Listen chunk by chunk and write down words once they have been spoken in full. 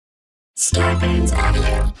Scarpins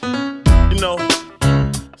Avenue. You know,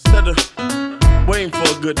 instead of waiting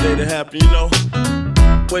for a good day to happen, you know,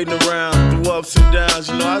 waiting around through ups and downs,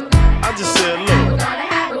 you know, I just said, look. We're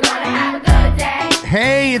gonna have a good day.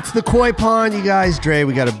 Hey, it's the Koi Pond, you guys. Dre,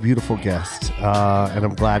 we got a beautiful guest, and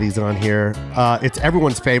I'm glad he's on here. It's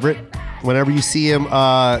everyone's favorite. Whenever you see him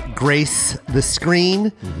grace the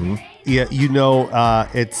screen, yeah, you know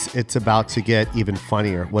it's about to get even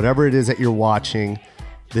funnier. Whatever it is that you're watching,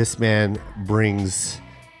 this man brings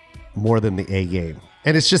more than the A game.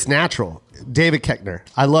 And it's just natural. David Koechner,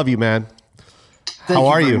 I love you, man. How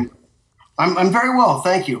are you? I'm very well,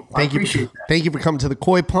 thank you. I appreciate that. Thank you for coming to the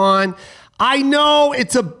Koi Pond. I know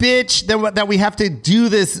it's a bitch that we have to do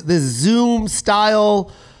this Zoom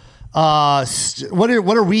style. What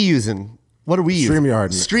are we using? What are we using?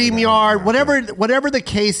 StreamYard. Whatever the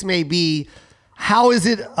case may be. How is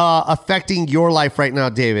it affecting your life right now,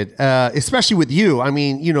 David? Especially with you. I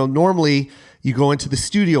mean, you know, normally you go into the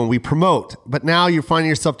studio and we promote, but now you're finding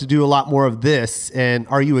yourself to do a lot more of this. And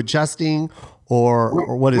are you adjusting,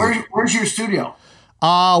 or what is it? Where's your studio?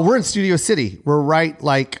 We're in Studio City. We're right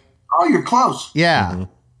like. Oh, you're close. Yeah. Mm-hmm.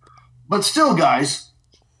 But still, guys,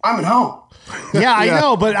 I'm at home. Yeah, I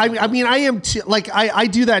know, but I mean, I am too, like I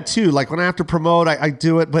do that too. Like when I have to promote, I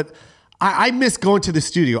do it, but I miss going to the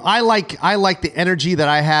studio. I like the energy that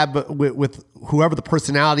I have with whoever the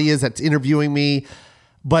personality is that's interviewing me.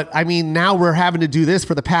 But I mean, now we're having to do this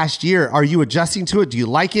for the past year. Are you adjusting to it? Do you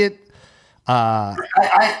like it? I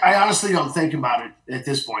honestly don't think about it at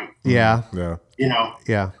this point. Yeah. Yeah. You know.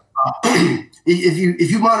 Yeah.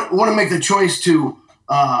 If you want to make the choice to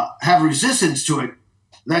have resistance to it,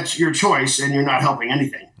 that's your choice, and you're not helping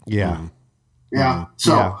anything. Yeah. Yeah.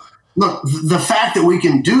 So, look, the fact that we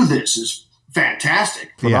can do this is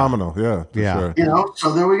fantastic. Phenomenal. Yeah. Yeah. You know,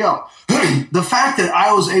 so there we go. The fact that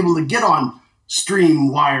I was able to get on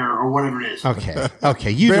StreamWire or whatever it is.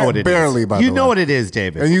 Okay. You know what it barely, is. by the You know way. what it is,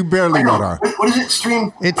 David. And you barely got on. What is it?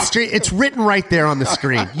 Stream? It's written right there on the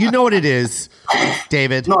screen. You know what it is,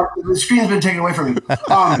 David. No, the screen's been taken away from me.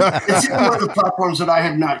 It's one of the platforms that I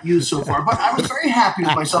have not used so far, but I was very happy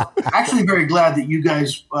with myself. Actually, very glad that you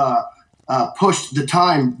guys pushed the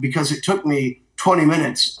time, because it took me 20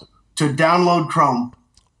 minutes to download Chrome,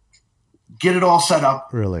 get it all set up,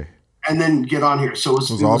 Really? and then get on here. So it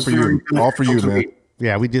was all for you. All for you, beneficial to man. me.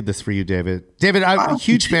 Yeah, we did this for you, David. David, I'm a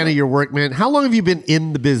huge fan of your work, man. How long have you been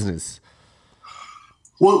in the business?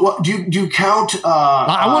 Well, what, do you count?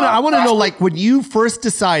 I want to know, like, when you first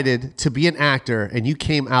decided to be an actor and you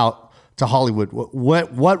came out to Hollywood,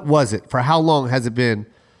 what was it? For how long has it been?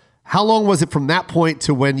 How long was it from that point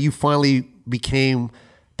to when you finally became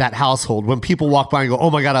that household? When people walk by and go, "Oh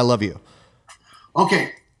my God, I love you."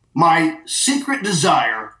 Okay, my secret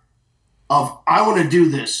desire of I want to do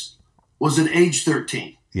this was at age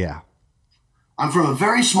 13. Yeah. I'm from a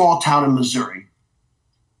very small town in Missouri.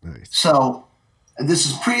 Nice. So, and this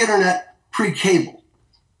is pre-internet, pre-cable.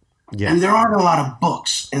 Yeah. And there aren't a lot of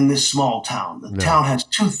books in this small town. The town has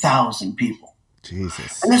 2,000 people.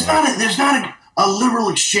 Jesus. And there's not a liberal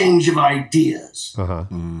exchange of ideas. Uh-huh.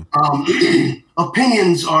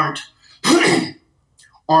 Opinions aren't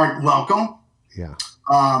welcome. Yeah.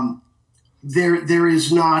 There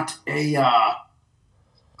is not a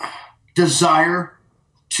desire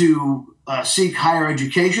to seek higher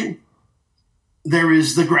education. There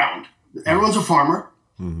is the ground. Everyone's a farmer.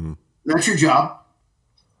 Mm-hmm. That's your job.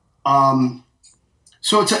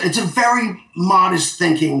 So it's a very modest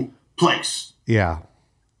thinking place. Yeah.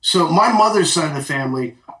 So my mother's side of the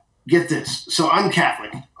family, get this. So I'm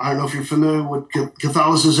Catholic. I don't know if you're familiar with what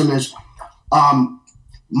Catholicism is.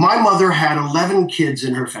 My mother had 11 kids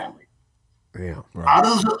in her family. Yeah. Right.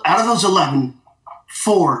 Out of those 11,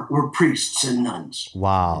 4 were priests and nuns.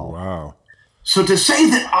 Wow. So to say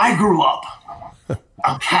that I grew up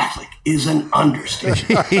a Catholic is an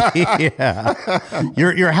understatement. Yeah.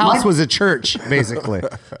 Your house was a church, basically.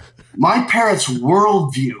 My parents'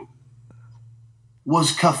 worldview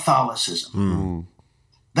was Catholicism.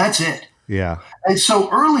 That's it. Yeah. And so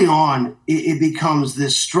early on, it becomes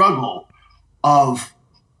this struggle of,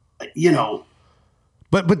 you know.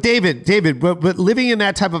 But David, but living in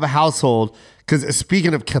that type of a household, because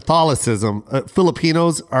speaking of Catholicism,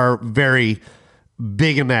 Filipinos are very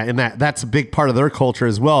big in that. That's a big part of their culture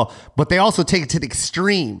as well. But they also take it to the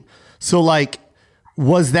extreme. So, like,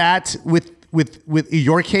 was that with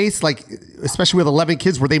your case, like, especially with 11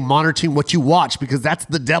 kids, were they monitoring what you watch? Because that's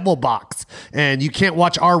the devil box, and you can't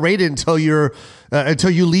watch R-rated until you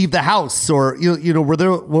leave the house, or you know, were there,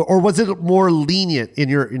 or was it more lenient in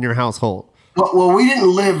your household? Well, we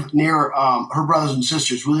didn't live near her brothers and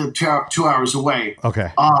sisters. We lived 2 hours away.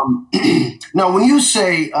 Okay. Now, when you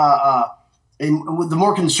say the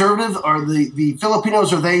more conservative, are the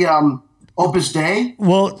Filipinos, are they Opus Dei?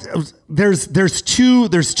 Well, there's two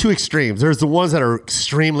extremes. There's the ones that are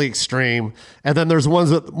extremely extreme, and then there's ones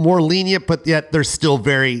that are more lenient, but yet they're still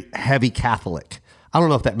very heavy Catholic. I don't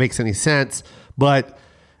know if that makes any sense, but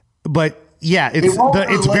yeah,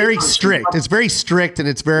 it's very strict. It's very strict, and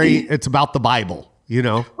it's about the Bible. You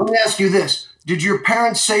know. Let me ask you this: did your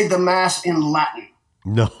parents say the Mass in Latin?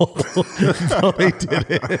 No, no, they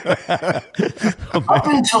didn't. Up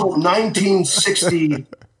until 1960,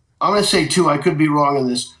 I'm going to say two. I could be wrong in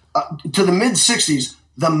this. To the mid 60s,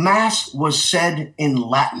 the Mass was said in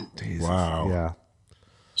Latin. Jesus. Wow. Yeah.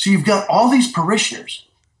 So you've got all these parishioners.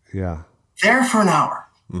 Yeah. There for an hour,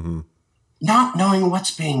 not knowing what's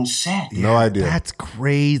being said. No idea. That's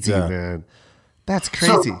crazy, man. That's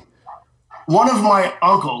crazy. So, one of my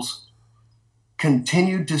uncles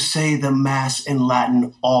continued to say the Mass in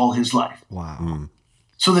Latin all his life. Wow.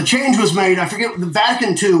 So the change was made. I forget, the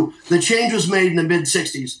Vatican II, the change was made in the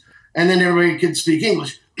mid-60s, and then everybody could speak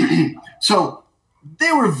English. So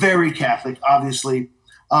they were very Catholic, obviously,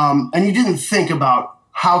 and you didn't think about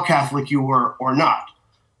how Catholic you were or not.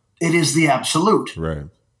 It is the absolute. Right.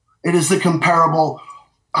 It is the comparable,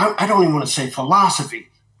 I don't even want to say philosophy,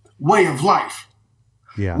 way of life.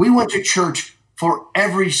 Yeah. We went to church for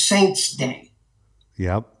every saint's day.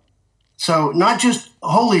 Yep. So not just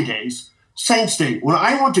holy days, saint's day. When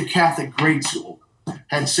I went to Catholic grade school,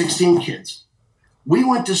 had 16 kids, we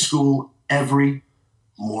went to school every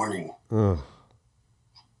morning. Ugh.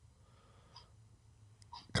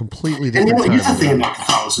 Completely And different. here's the thing about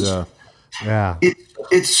Catholicism. Yeah.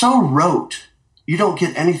 It's so rote, you don't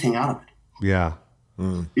get anything out of it. Yeah.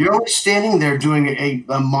 You're only standing there doing a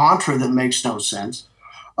mantra that makes no sense.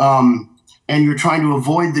 And you're trying to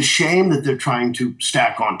avoid the shame that they're trying to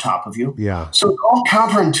stack on top of you. Yeah. So it's all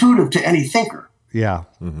counterintuitive to any thinker. Yeah.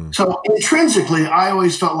 So intrinsically, I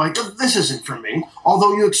always felt like, this isn't for me,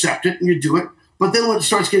 although you accept it and you do it. But then when it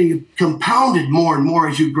starts getting compounded more and more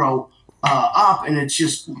as you grow up, and it's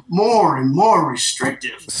just more and more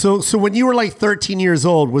restrictive. So when you were like 13 years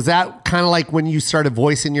old, was that kind of like when you started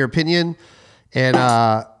voicing your opinion and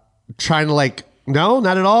trying to like, no,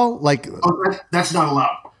 not at all? Like, That's not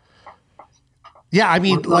allowed. yeah, I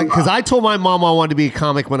mean, like, because I told my mom I wanted to be a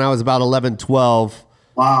comic when I was about 11, 12.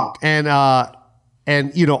 Wow.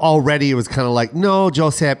 And you know, already it was kind of like, no,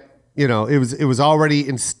 Joseph, you know, it was already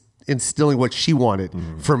instilling what she wanted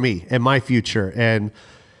for me and my future. And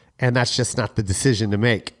that's just not the decision to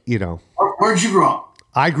make, you know. Where'd you grow up?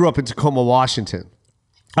 I grew up in Tacoma, Washington.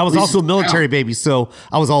 I was also a military baby, so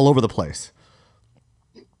I was all over the place.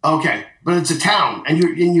 Okay, but it's a town, and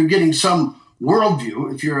you're getting some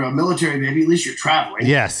worldview. If you're a military baby, at least you're traveling.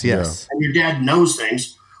 Yes. And your dad knows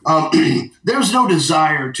things. There's no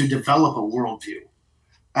desire to develop a worldview.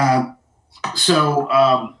 So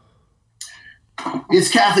it's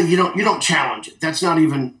Catholic. You don't challenge it. That's not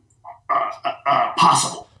even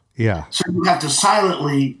possible. Yeah. So you have to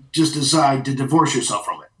silently just decide to divorce yourself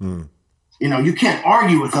from it. You know, you can't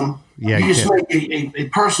argue with them. Yeah, you you just can't. make a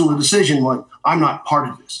personal decision like, I'm not part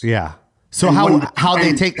of this. Yeah. So And how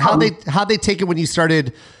they take it when you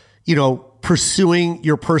started, you know, pursuing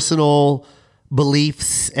your personal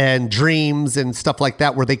beliefs and dreams and stuff like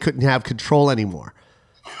that, where they couldn't have control anymore.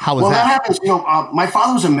 How was Well, that that? happens. You know, my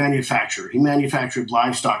father was a manufacturer. He manufactured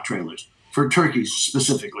livestock trailers for turkeys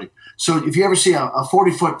specifically. So if you ever see a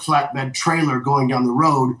 40-foot flatbed trailer going down the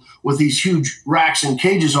road with these huge racks and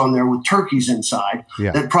cages on there with turkeys inside,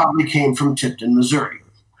 that probably came from Tipton, Missouri.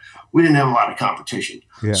 We didn't have a lot of competition.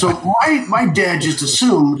 Yeah. So my dad just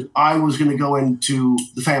assumed I was going to go into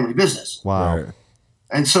the family business. Wow. Right.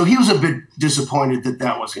 And so he was a bit disappointed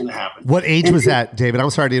that was going to happen. What age was that, David? I'm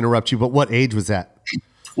sorry to interrupt you, but what age was that?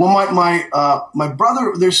 Well, my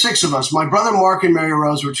brother, there's six of us. My brother Mark and Mary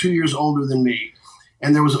Rose were 2 years older than me.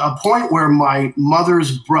 And there was a point where my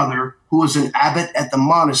mother's brother, who was an abbot at the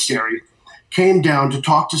monastery, came down to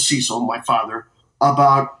talk to Cecil, my father,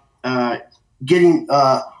 about getting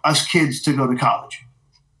us kids to go to college.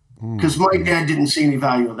 Because my dad didn't see any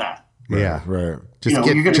value of that. Yeah. Right. Just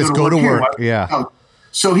you're gonna go to here. work. Yeah.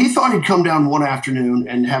 So he thought he'd come down one afternoon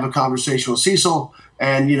and have a conversation with Cecil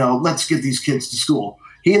and, you know, let's get these kids to school.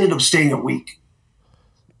 He ended up staying a week.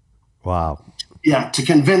 Wow. Yeah, to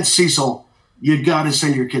convince Cecil, you got to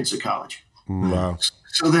send your kids to college. Wow.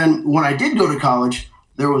 So then when I did go to college,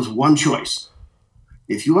 there was one choice.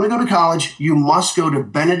 If you want to go to college, you must go to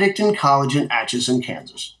Benedictine College in Atchison,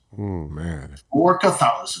 Kansas. Man. Or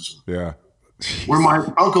Catholicism, Yeah. where my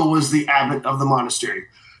uncle was the abbot of the monastery.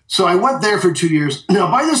 So I went there for 2 years.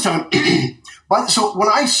 Now, by this time, when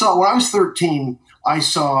I was 13, I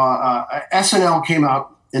saw SNL came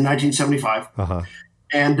out in 1975. Uh-huh.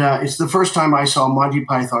 And it's the first time I saw Monty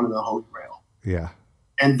Python and the Holy Grail. Yeah.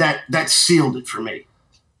 And that sealed it for me.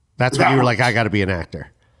 That's when you were like, I got to be an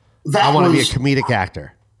actor. I want to be a comedic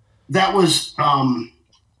actor. That was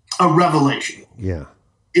a revelation. Yeah.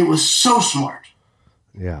 It was so smart.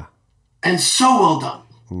 Yeah. And so well done.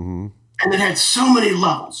 Mm-hmm. And it had so many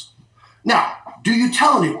levels. Now, do you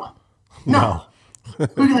tell anyone? No. Who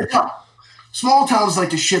are you going to tell? Small towns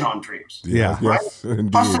like to shit on dreams. Yeah. Right? Yes,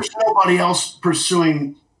 indeed. Plus, there's nobody else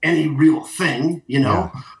pursuing any real thing, you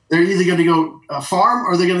know? Yeah. They're either going to go farm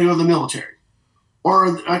or they're going to go to the military.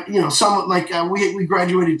 Or, some like we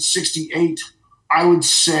graduated 68. I would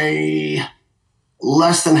say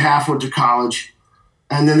less than half went to college.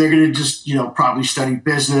 And then they're going to just, probably study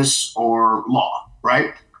business or law,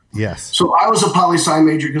 right? Yes. So I was a poli-sci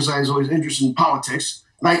major because I was always interested in politics.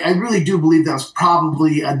 And I really do believe that was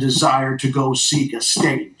probably a desire to go seek a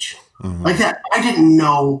stage. Mm-hmm. Like that. I didn't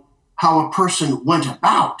know how a person went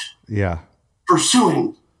about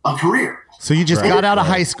pursuing a career. So you just got out of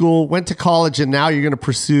high school, went to college, and now you're going to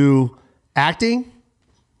pursue acting?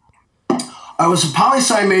 I was a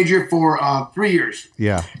poli-sci major for 3 years.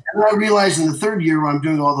 Yeah. And I realized in the third year when I'm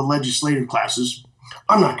doing all the legislative classes,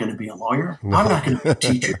 I'm not going to be a lawyer. No. I'm not going to be a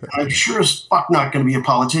teacher. I'm sure as fuck not going to be a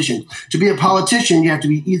politician. To be a politician, you have to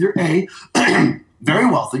be either A, very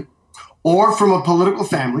wealthy, or from a political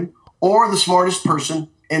family, or the smartest person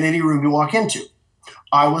in any room you walk into.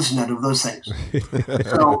 I was none of those things.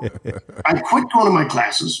 So I quit going to my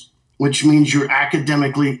classes, which means you're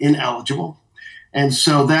academically ineligible. And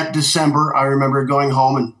so that December, I remember going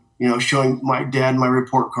home and, showing my dad my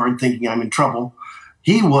report card thinking I'm in trouble.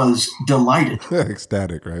 He was delighted.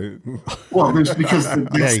 Ecstatic, right? Well, it's because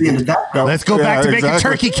that's the end of that. Let's go back to making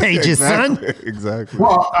turkey cages, son. Exactly.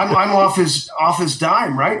 Well, I'm off his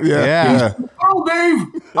dime, right? Yeah. Oh,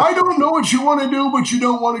 Dave, I don't know what you want to do, but you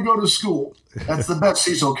don't want to go to school. That's the best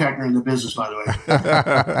Cecil Koechner in the business, by the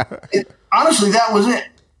way. Honestly, that was it.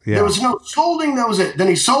 Yeah. There was no scolding. That was it. Then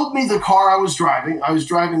he sold me the car I was driving. I was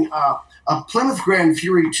driving a Plymouth Grand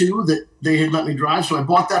Fury 2 that they had let me drive. So I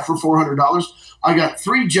bought that for $400. I got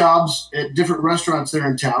 3 jobs at different restaurants there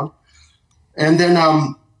in town. And then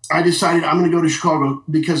I decided I'm going to go to Chicago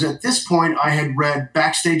because at this point I had read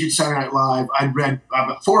Backstage at Saturday Night Live. I'd read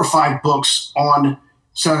about 4 or 5 books on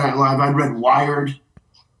Saturday Night Live. I'd read Wired.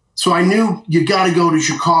 So I knew you got to go to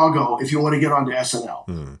Chicago if you want to get onto SNL.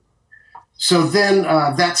 Mm. So then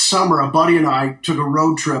that summer, a buddy and I took a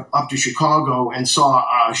road trip up to Chicago and saw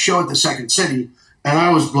a show at the Second City, and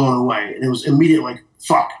I was blown away. And it was immediately like,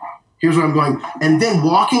 fuck, here's where I'm going. And then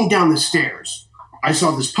walking down the stairs, I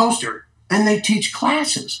saw this poster, and they teach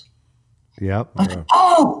classes. Yep. I said,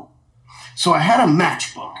 oh! So I had a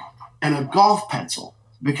matchbook and a golf pencil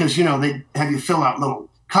because, they have you fill out little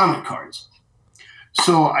comment cards.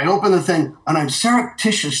 So I open the thing, and I'm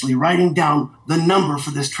surreptitiously writing down the number for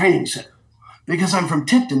this training center. Because I'm from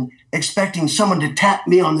Tipton, expecting someone to tap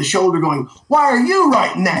me on the shoulder going, why are you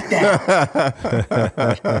writing that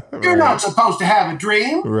down? You're not supposed to have a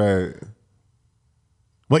dream. Right.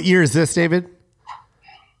 What year is this, David?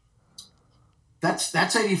 That's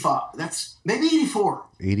 85. That's maybe 84.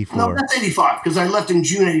 84. No, that's 85 because I left in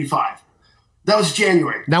June 85. That was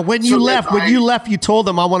January. Now, when you left, you told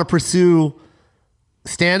them I want to pursue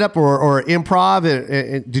stand-up or improv.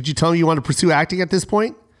 Did you tell them you want to pursue acting at this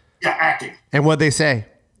point? Yeah, acting. And what'd they say?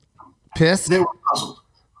 Pissed? They were puzzled.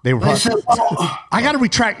 They said, I got to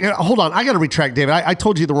retract. Hold on. I got to retract, David. I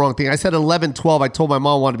told you the wrong thing. I said 11, 12. I told my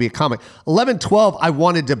mom I wanted to be a comic. 11, 12, I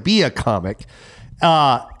wanted to be a comic.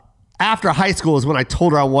 After high school is when I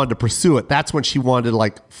told her I wanted to pursue it. That's when she wanted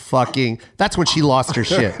that's when she lost her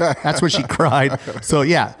shit. That's when she cried. So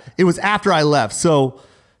yeah, it was after I left. So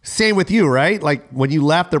same with you, right? Like when you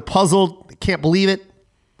left, they're puzzled. They can't believe it.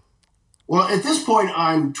 Well, at this point,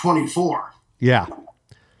 I'm 24. Yeah.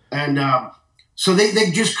 And so they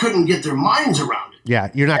just couldn't get their minds around it. Yeah,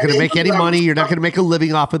 you're not going to make any money. You're not going to make a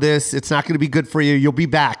living off of this. It's not going to be good for you. You'll be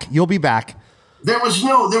back. There was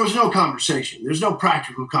no conversation. There's no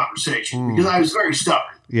practical conversation because I was very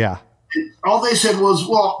stubborn. Yeah. And all they said was,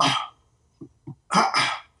 well,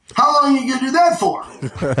 how long are you going to do that for?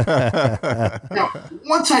 Now,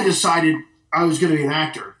 once I decided I was going to be an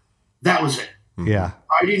actor, that was it. Yeah.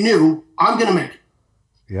 I already knew I'm going to make it.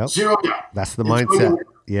 Yep. Zero doubt. That's the mindset.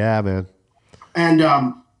 Yeah, man.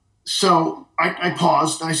 And so I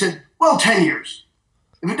paused and I said, well, 10 years.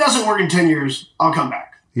 If it doesn't work in 10 years, I'll come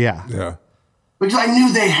back. Yeah. Yeah. Because I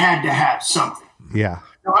knew they had to have something. Yeah.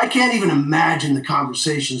 Now, I can't even imagine the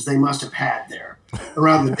conversations they must have had there.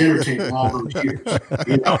 around the dinner table all those years.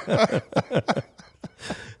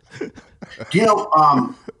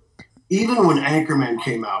 Even when Anchorman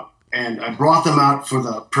came out, and I brought them out for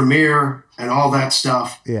the premiere and all that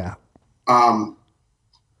stuff. Yeah.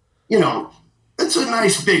 It's a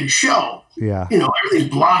nice big show. Yeah. Everything's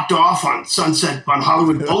blocked off on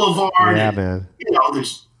Hollywood Boulevard. Yeah, man.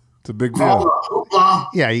 There's It's a big all deal. the hoopla.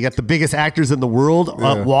 Yeah, you got the biggest actors in the world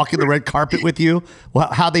walking the red carpet with you. Well,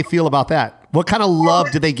 how they feel about that? What kind of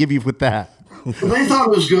love did they give you with that? They thought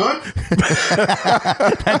it was good.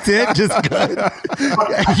 That's it? Just good?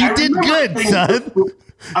 You did good, son.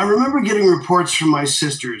 I remember getting reports from my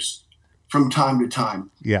sisters from time to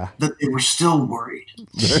time that they were still worried.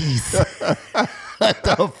 Jeez. What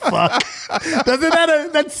the fuck?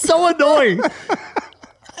 That's so annoying.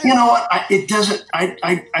 You know what? It doesn't.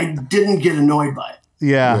 I didn't get annoyed by it.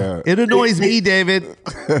 Yeah. It annoys me, David.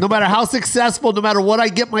 No matter how successful, no matter what I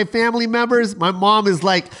get my family members, my mom is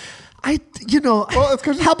like, how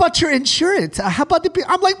about your insurance? How about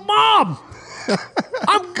I'm like, Mom,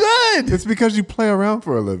 I'm good. It's because you play around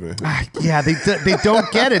for a living. Yeah, they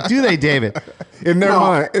don't get it, do they, David? In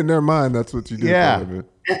their mind, that's what you do for a living.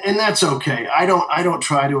 And that's okay. I don't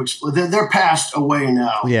try to explain. They're passed away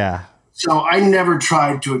now. Yeah. So I never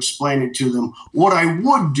tried to explain it to them. What I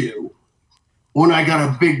would do when I got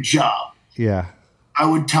a big job, I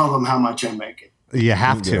would tell them how much I'm making. You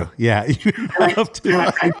have to. Yeah. You have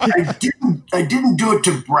to. I didn't do it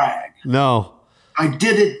to brag. No. I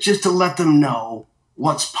did it just to let them know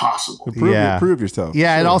what's possible. Prove yourself.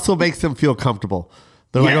 Yeah, It also makes them feel comfortable.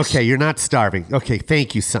 They're like, okay, you're not starving. Okay,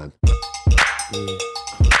 thank you, son.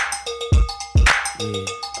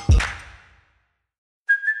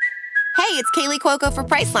 Hey, it's Kaylee Cuoco for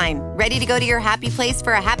Priceline. Ready to go to your happy place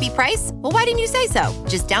for a happy price? Well, why didn't you say so?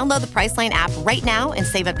 Just download the Priceline app right now and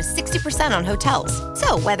save up to 60% on hotels.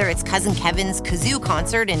 So whether it's Cousin Kevin's Kazoo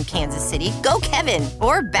Concert in Kansas City, go Kevin,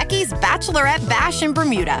 or Becky's Bachelorette Bash in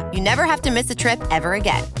Bermuda, you never have to miss a trip ever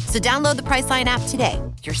again. So download the Priceline app today.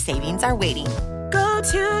 Your savings are waiting. Go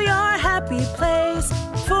to your happy place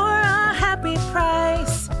for a happy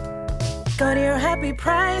price. Go to your happy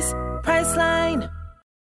price, Priceline.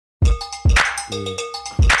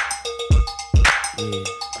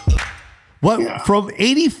 What from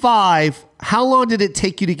 85? How long did it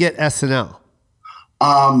take you to get SNL?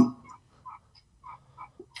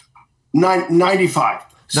 95.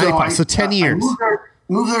 So 10 years. I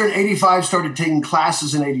moved there in 85. Started taking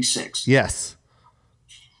classes in 86. Yes.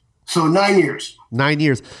 So 9 years. 9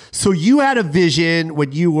 years. So you had a vision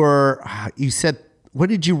when you were. You said, when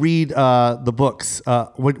did you read the books?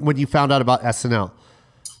 When you found out about SNL?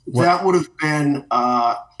 That would have been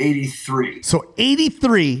 83. So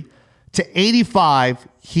 83 to 85,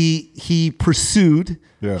 he pursued.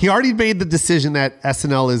 Yeah. He already made the decision that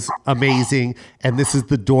SNL is amazing and this is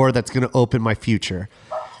the door that's going to open my future.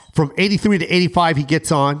 From 83 to 85, he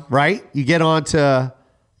gets on, right? You get on to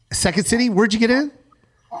Second City. Where'd you get in?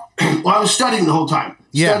 Well, I was studying the whole time.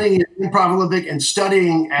 Yeah. Studying at Improv Olympic and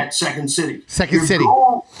studying at Second City. Second City.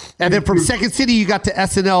 And then from Second City, you got to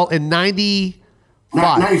SNL in 95.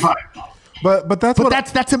 95. But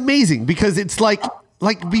that's amazing because it's like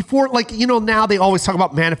before, now they always talk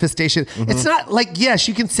about manifestation. Mm-hmm. It's not like, yes,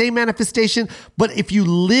 you can say manifestation, but if you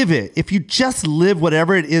live it, if you just live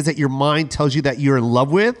whatever it is that your mind tells you that you're in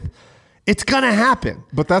love with, it's going to happen.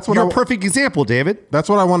 But that's what you're a perfect example, David. That's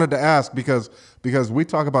what I wanted to ask because we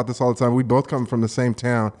talk about this all the time. We both come from the same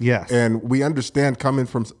town. Yes. And we understand coming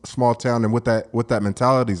from small town and what that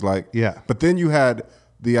mentality is like. Yeah. But then you had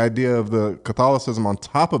the idea of the Catholicism on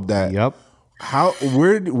top of that. Yep.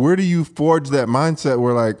 Where do you forge that mindset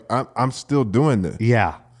where like I'm still doing this?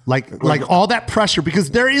 Yeah. Like all that pressure,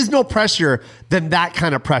 because there is no pressure than that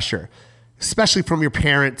kind of pressure, especially from your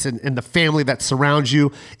parents and the family that surrounds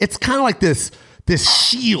you. It's kind of like this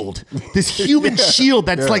shield, this human shield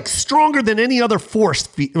that's like stronger than any other force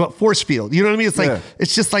field. You know what I mean? It's like,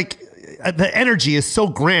 it's just like the energy is so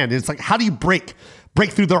grand. It's like, how do you break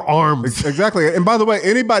through their arms? Exactly. And by the way,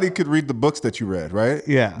 anybody could read the books that you read, right?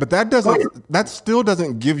 Yeah. But that still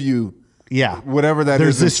doesn't give you whatever that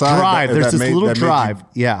There's is this inside drive. that- There's that this made- little that made drive.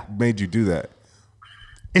 you- made you do that.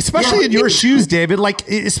 Especially in your shoes, David. Like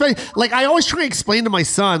I always try to explain to my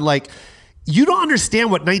son, like, you don't understand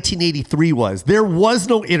what 1983 was. There was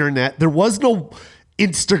no internet. There was no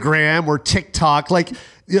Instagram or TikTok. Like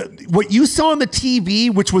what you saw on the TV,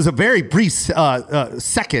 which was a very brief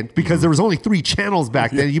second because there was only 3 channels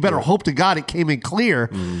back then. You better hope to God it came in clear.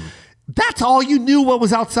 That's all you knew what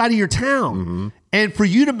was outside of your town. And for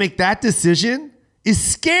you to make that decision is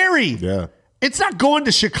scary. Yeah. It's not going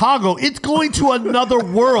to Chicago. It's going to another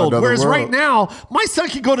world. Whereas right now, my son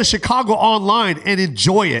can go to Chicago online and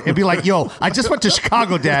enjoy it and be like, yo, I just went to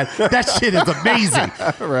Chicago, Dad. That shit is amazing.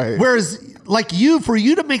 Right. Whereas like for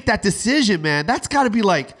you to make that decision, man, that's got to be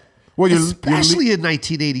like, well, especially in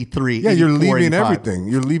 1983. Yeah, you're leaving 85. everything.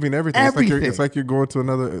 You're leaving everything. It's like you're going to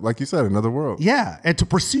another, like you said, another world. Yeah, and to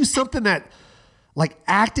pursue something that, like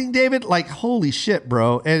acting, David, like holy shit,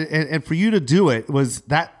 bro. And for you to do it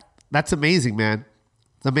that's amazing, man.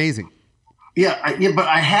 It's amazing. Yeah, but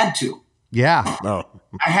I had to. Yeah. No.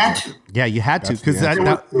 I had to. Yeah, you had to because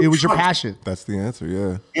it was your passion. That's the answer.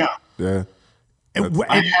 Yeah. Yeah. Yeah.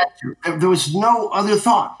 I had to. There was no other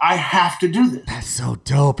thought. I have to do this. That's so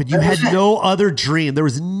dope. And you had no other dream. There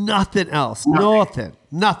was nothing else. Nothing.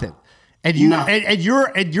 And you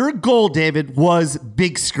and your goal, David, was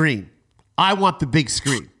big screen. I want the big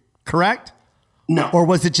screen. Correct? No. Or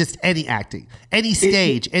was it just any acting? Any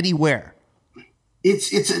stage, anywhere?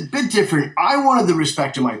 It's a bit different. I wanted the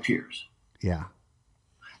respect of my peers. Yeah.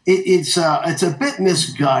 It's a bit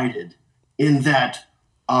misguided in that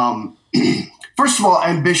first of all,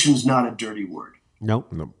 ambition's not a dirty word.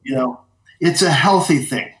 Nope. You know, it's a healthy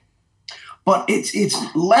thing. But it's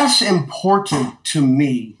less important to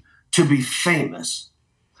me to be famous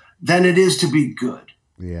than it is to be good.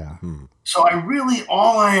 Yeah. So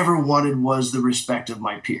all I ever wanted was the respect of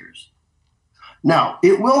my peers. Now,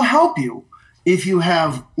 it will help you if you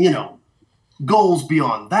have, goals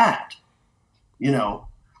beyond that,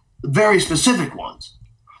 very specific ones.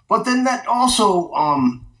 But then that also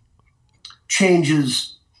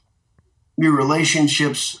changes your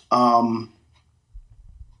relationships,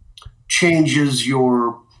 changes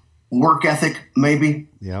your work ethic, maybe.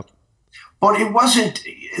 Yep. But it wasn't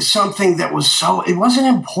something that it wasn't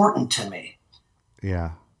important to me.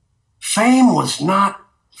 Yeah. Fame was not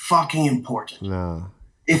fucking important. No.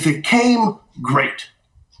 If it came, great.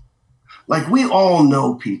 Like we all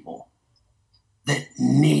know people that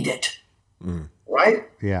need it, right?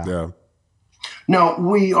 Yeah. Yeah. Now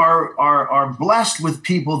we are blessed with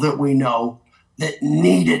people that we know that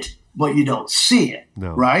need it, but you don't see it,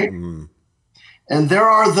 right? And there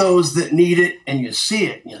are those that need it and you see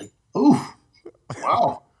it and you're like, ooh,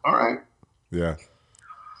 wow, all right. Yeah.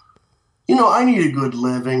 I need a good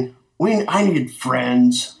living. I need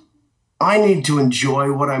friends. I need to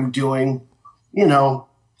enjoy what I'm doing. At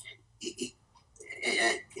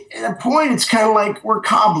a point, it's kind of like we're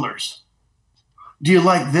cobblers. Do you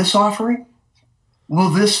like this offering? Will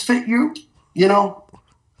this fit you?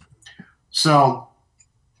 So,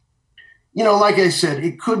 like I said,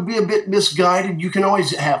 it could be a bit misguided. You can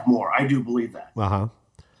always have more. I do believe that. Uh-huh.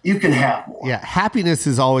 You can have more. Yeah, happiness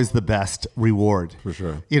is always the best reward. For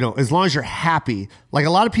sure. As long as you're happy. Like a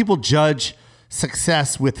lot of people judge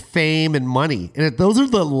success with fame and money. And those are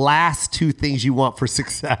the last two things you want for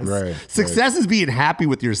success. Right. Success is being happy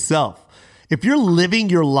with yourself. If you're living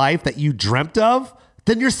your life that you dreamt of,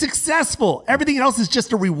 then you're successful. Everything else is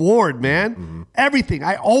just a reward, man. Mm-hmm. Everything.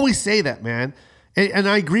 I always say that, man. And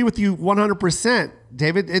I agree with you 100%,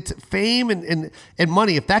 David. It's fame and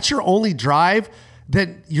money. If that's your only drive,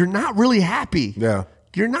 then you're not really happy. Yeah.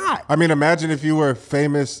 You're not. I mean, imagine if you were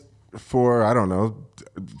famous for, I don't know,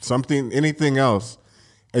 anything else,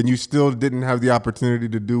 and you still didn't have the opportunity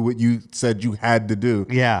to do what you said you had to do.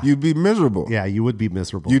 Yeah. You'd be miserable. Yeah, you would be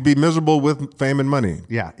miserable. You'd be miserable with fame and money.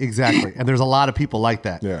 Yeah, exactly. And there's a lot of people like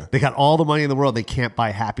that. Yeah. They got all the money in the world. They can't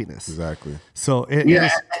buy happiness. Exactly. So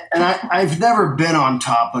and I've never been on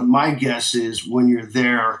top, but my guess is when you're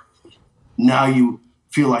there, now you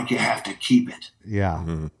feel like you have to keep it. Yeah.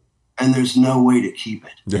 Mm-hmm. And there's no way to keep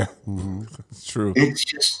it. Yeah. Mm-hmm. It's true.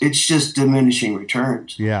 It's just diminishing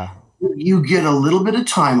returns. Yeah. You get a little bit of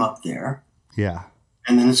time up there. Yeah.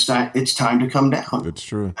 And then it's time to come down. It's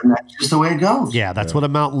true. And that's just the way it goes. Yeah, that's what a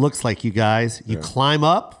mountain looks like, you guys. You climb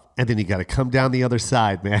up and then you got to come down the other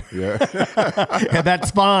side, man. Yeah. And that's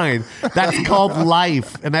fine. That's called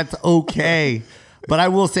life and that's okay. But I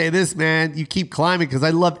will say this, man, you keep climbing because I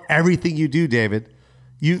love everything you do, David.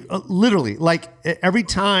 You literally, like every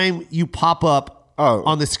time you pop up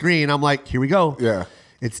on the screen, I'm like, here we go. Yeah.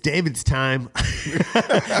 It's David's time.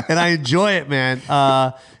 And I enjoy it, man.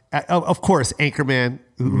 Of course, Anchorman,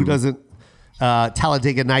 who doesn't,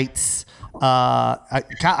 Talladega Nights.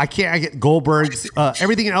 I get Goldberg's.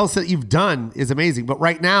 Everything else that you've done is amazing. But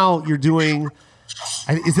right now you're doing,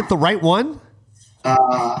 is it the right one?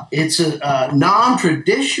 It's a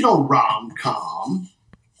non-traditional rom-com.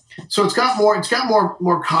 So it's got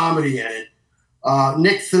more comedy in it,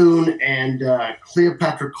 Nick Thune and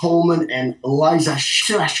Cleopatra Coleman and Eliza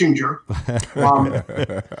Schlesinger.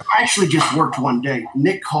 I actually just worked one day.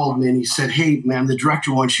 Nick called me and he said, "Hey, man, the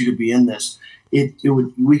director wants you to be in this.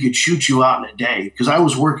 We could shoot you out in a day," because I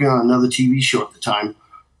was working on another TV show at the time.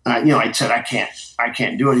 I said, I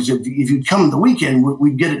can't do it. He said, if you'd come the weekend,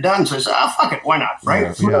 we'd get it done. So I said, fuck it, why not,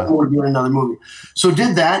 right? Who doesn't want to be in another movie? So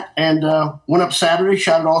did that and went up Saturday,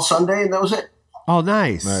 shot it all Sunday, and that was it. Oh,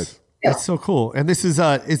 nice. Yeah. That's so cool. And this is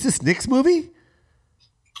this Nick's movie?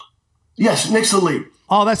 Yes, Nick's the lead.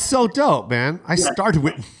 Oh, that's so dope, man. I started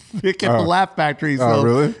with Nick at the Laugh Factory. So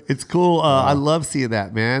really? It's cool. I love seeing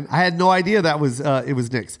that, man. I had no idea that was it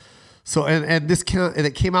was Nick's. So and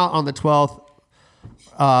it came out on the 12th.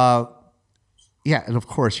 And of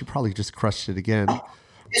course, you probably just crushed it again.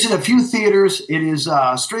 It's in a few theaters. It is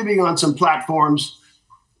streaming on some platforms.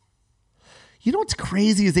 You know what's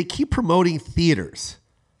crazy is they keep promoting theaters.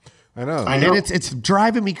 I know. And it's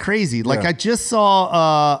driving me crazy. Like I just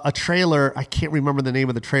saw a trailer. I can't remember the name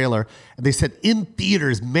of the trailer. And they said in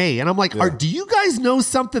theaters May. And I'm like, do you guys know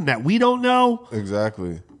something that we don't know?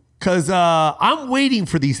 Exactly. Because I'm waiting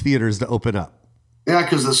for these theaters to open up. Yeah,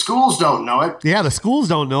 because the schools don't know it. Yeah, the schools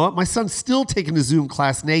don't know it. My son's still taking a Zoom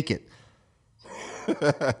class naked.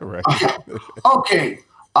 Right. Okay.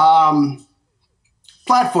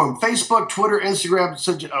 Platform, Facebook, Twitter,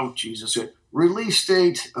 Instagram. Oh, Jesus. Release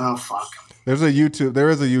date. Oh, fuck. There is a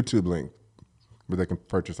YouTube link where they can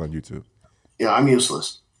purchase on YouTube. Yeah, I'm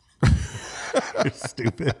useless. You're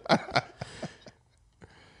stupid.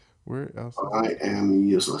 Where else? I am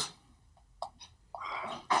useless.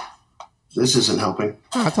 This isn't helping.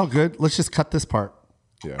 That's all good. Let's just cut this part.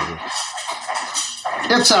 Yeah.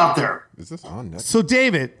 It's out there. Is this on Netflix? So,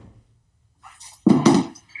 David,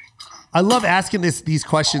 I love asking these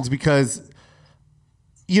questions because,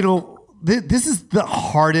 this is the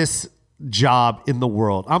hardest job in the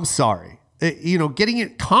world. I'm sorry. Getting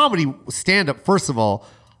it comedy stand-up, first of all,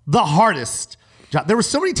 the hardest job. There were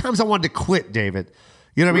so many times I wanted to quit, David.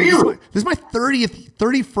 You know what I mean? Really? This is my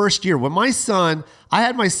 31st year. When I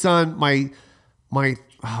had my son, I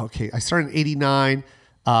started in 89,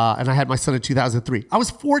 and I had my son in 2003. I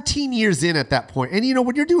was 14 years in at that point. And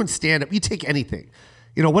when you're doing stand-up, you take anything.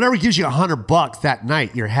 Whatever gives you $100 that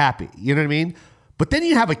night, you're happy. You know what I mean? But then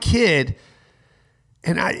you have a kid,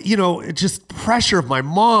 and it's just pressure of my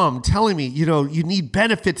mom telling me, you need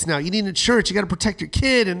benefits now. You need insurance. You got to protect your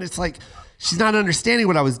kid. And it's like, she's not understanding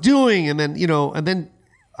what I was doing. And then,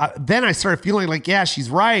 then I started feeling like, yeah, she's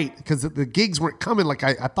right, because the gigs weren't coming like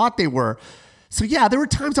I thought they were. So yeah, there were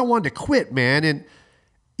times I wanted to quit, man. And,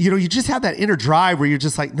 you just have that inner drive where you're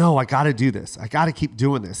just like, no, I got to do this. I got to keep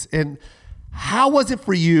doing this. And how was it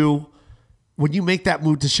for you when you make that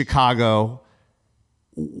move to Chicago?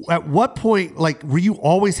 At what point, were you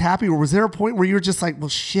always happy, or was there a point where you were just like, well,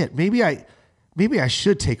 shit, maybe I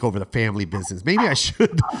should take over the family business. Maybe I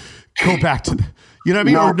should go back to you know what I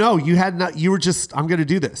mean? No. Or no, you were just, I'm going to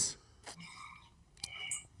do this.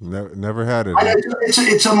 Never had it.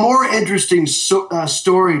 It's a more interesting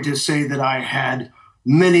story to say that I had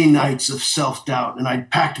many nights of self-doubt and I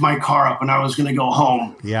packed my car up and I was going to go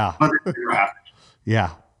home. Yeah. But it never happened.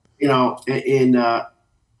 Yeah.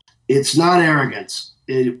 It's not arrogance.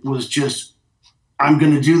 It was just, I'm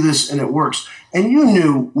going to do this and it works. And you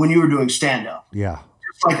knew when you were doing stand-up. Yeah.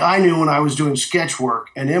 Just like I knew when I was doing sketch work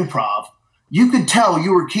and improv, you could tell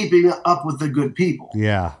you were keeping up with the good people.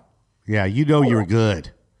 Yeah. Yeah. You were good.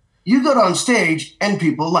 You got on stage and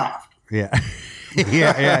people laughed. Yeah.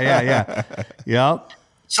 Yeah. Yep.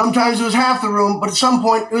 Sometimes it was half the room, but at some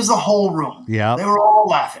point it was the whole room. Yeah. They were all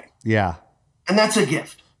laughing. Yeah. And that's a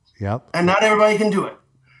gift. Yep. And not everybody can do it.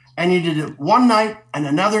 And you did it one night and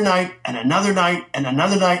another night and another night and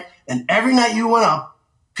another night. And every night you went up,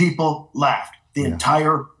 people laughed. The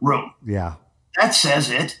entire room. Yeah. That says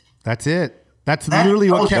it. That's it. That's literally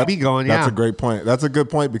what kept me going. That's Yeah. a great point. That's a good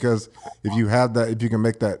point, because if you have that, if you can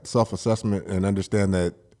make that self-assessment and understand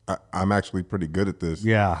that I'm actually pretty good at this.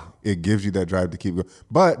 Yeah. It gives you that drive to keep going.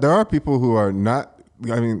 But there are people who are not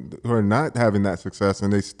having that success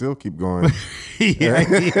and they still keep going.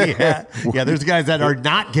 Yeah. There's guys that are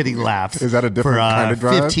not getting laughs. Is that a different kind of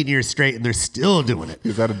drive? 15 years straight, and they're still doing it.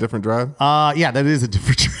 Is that a different drive? Yeah, that is a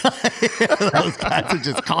different drive. Those guys are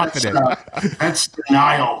just confident. That's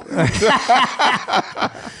denial.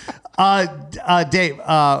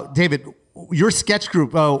 David, your sketch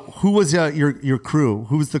group, who was your crew?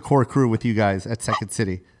 Who was the core crew with you guys at Second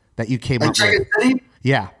City that you came up with? Second City?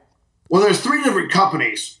 Yeah. Well, there's 3 different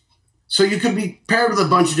companies. So you could be paired with a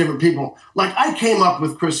bunch of different people. Like I came up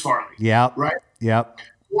with Chris Farley. Yeah. Right? Yep.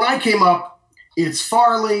 When I came up, it's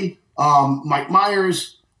Farley, Mike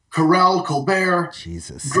Myers, Carell, Colbert,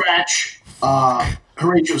 Jesus, Gretsch,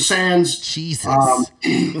 Horatio Sands, Jesus,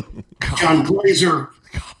 John Glazer.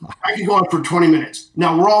 I could go on for 20 minutes.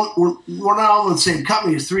 Now we're not all in the same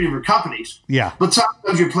company. It's 3 different companies. Yeah, but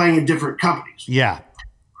sometimes you're playing in different companies. Yeah,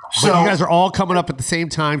 so but you guys are all coming up at the same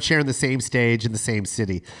time, sharing the same stage in the same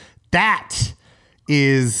city. That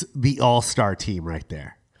is the all-star team right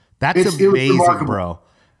there. That's amazing, bro.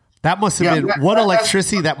 That must have been what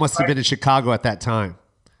electricity that must have been in Chicago at that time.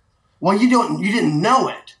 Well, you didn't know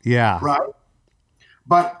it. Yeah. Right.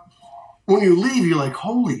 But when you leave, you're like,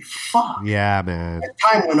 holy fuck. Yeah, man. As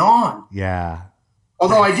time went on. Yeah.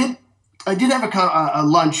 Although I did have a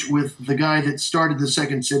lunch with the guy that started the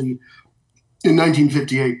Second City in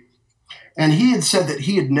 1958, and he had said that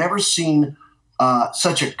he had never seen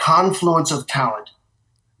such a confluence of talent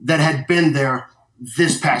that had been there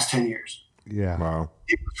this past 10 years. Yeah. Wow.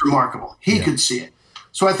 It was remarkable. He could see it.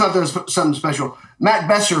 So I thought there was something special. Matt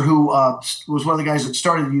Besser, who was one of the guys that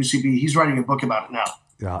started the UCB, he's writing a book about it now.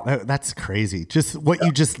 Yeah, that's crazy. Just what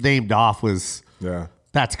you just named off was,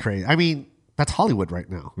 that's crazy. I mean, that's Hollywood right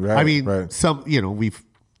now. Right, I mean, right.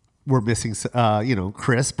 we're missing,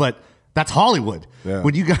 Chris, but that's Hollywood. Yeah.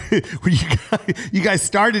 When you guys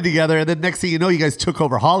started together, and then next thing you know, you guys took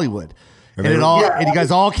over Hollywood. And you guys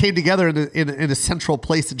all came together in a central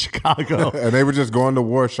place in Chicago. And they were just going to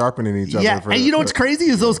war, sharpening each other. Yeah, and you know what's crazy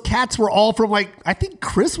is those cats were all from I think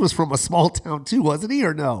Chris was from a small town too, wasn't he,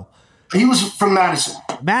 or no? He was from Madison.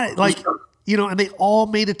 And they all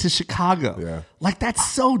made it to Chicago. Yeah. That's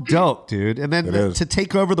so dope, dude. And then to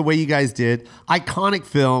take over the way you guys did, iconic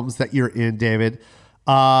films that you're in, David.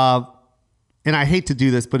 And I hate to do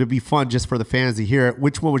this, but it'd be fun just for the fans to hear it.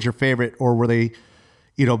 Which one was your favorite, or were they...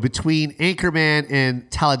 between Anchorman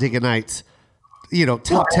and Talladega Nights,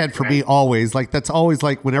 top 10 for me always. That's always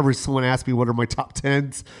whenever someone asks me what are my top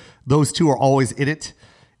 10s, those two are always in it.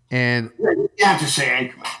 And you have to say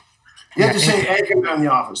Anchorman. You have to say Anchorman and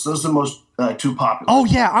The Office. Those are the most two popular. Oh,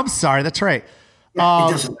 yeah. I'm sorry. That's right. Yeah,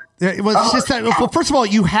 it doesn't matter. It was just that. Well, first of all,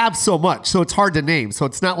 you have so much, so it's hard to name. So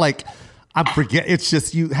it's not like I forget. It's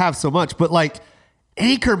just you have so much. But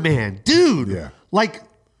Anchorman, dude,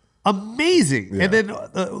 amazing. Yeah. And then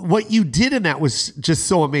what you did in that was just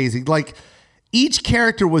so amazing. Each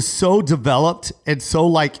character was so developed and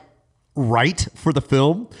so right for the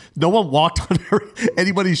film. No one walked on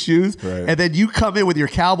anybody's shoes. Right. And then you come in with your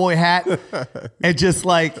cowboy hat and just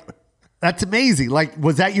that's amazing.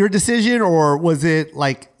 Was that your decision, or was it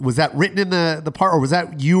was that written in the part, or was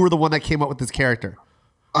that you were the one that came up with this character?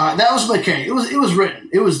 That was my case. It was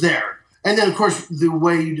written. It was there. And then of course the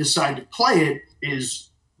way you decide to play it is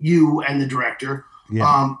you and the director.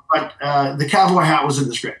 Yeah. But the cowboy hat was in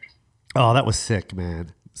the script. Oh, that was sick,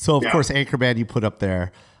 man. So of course Anchorman you put up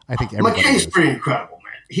there. I think everybody McKay's pretty incredible,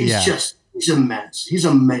 man. He's immense. He's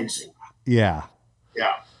amazing. Yeah.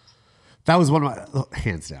 Yeah. That was one of my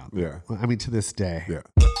hands down. Yeah. I mean, to this day. Yeah.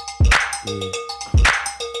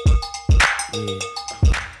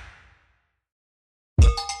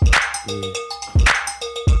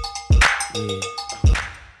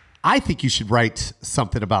 I think you should write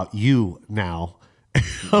something about you now,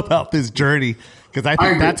 about this journey, because I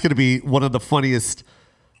think that's going to be one of the funniest.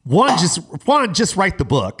 One, just write the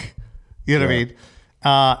book. You know what I mean?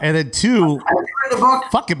 And then two, have you written a book?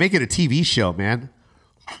 Fucking make it a TV show, man.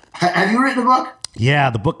 Have you written a book?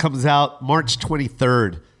 Yeah, the book comes out March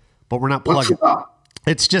 23rd, but we're not plugging.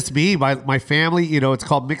 It's just me, my family. It's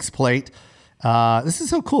called Mixed Plate. This is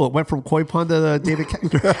so cool. It went from Koi Pond to David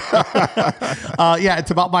Koechner. Yeah,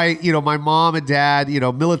 it's about my mom and dad,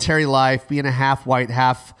 military life, being a half white,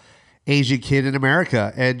 half Asian kid in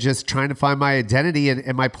America, and just trying to find my identity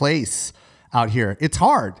and my place out here. It's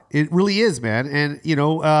hard. It really is, man. And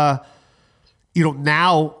now,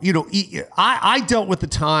 I dealt with the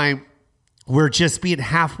time where just being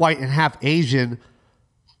half white and half Asian,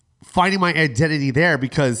 finding my identity there,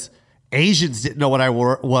 because Asians didn't know what I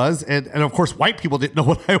was. And of course, white people didn't know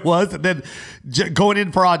what I was. And then going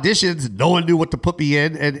in for auditions, no one knew what to put me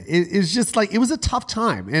in. And it's just it was a tough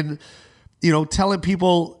time. And, telling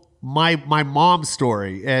people my mom's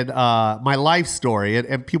story and my life story,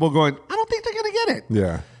 and people going, I don't think they're going to get it.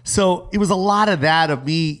 Yeah. So it was a lot of that, of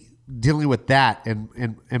me dealing with that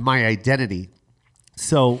and my identity.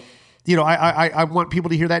 So, I want people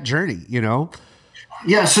to hear that journey,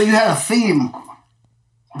 Yeah, so you had a theme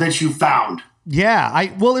that you found. Yeah,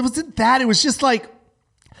 it wasn't that. It was just I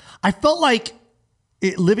felt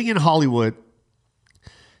living in Hollywood,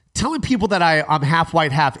 telling people that I'm half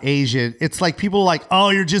white, half Asian, it's like people are like,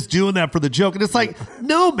 oh, you're just doing that for the joke. And it's like,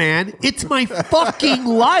 no, man, it's my fucking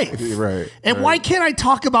life. Right. And why can't I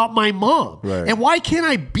talk about my mom? Right. And why can't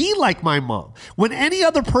I be like my mom? When any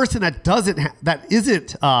other person that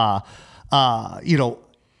isn't,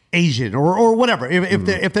 Asian or whatever,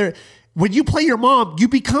 if they're when you play your mom, you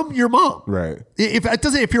become your mom. Right.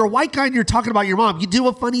 If you're a white guy and you're talking about your mom, you do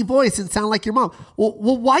a funny voice and sound like your mom.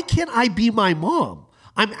 Well, why can't I be my mom?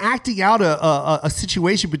 I'm acting out a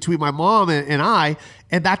situation between my mom and I,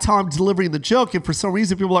 and that's how I'm delivering the joke. And for some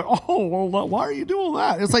reason, people are like, oh, well, why are you doing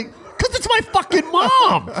that? It's like, because it's my fucking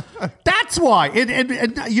mom. That's why.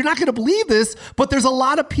 And you're not going to believe this, but there's a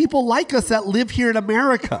lot of people like us that live here in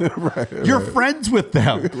America. You're friends with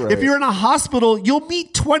them. Right. If you're in a hospital, you'll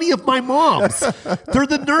meet 20 of my moms. They're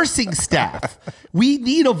the nursing staff. We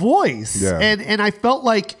need a voice. Yeah. And I felt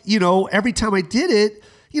like, every time I did it,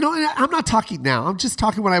 and I'm not talking now. I'm just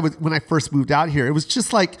talking when I first moved out here. It was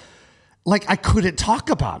just like I couldn't talk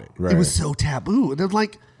about it. Right. It was so taboo. And I'm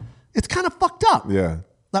like, it's kind of fucked up. Yeah.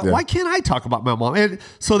 Why can't I talk about my mom? And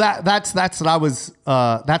so that's what I was.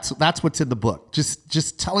 That's what's in the book.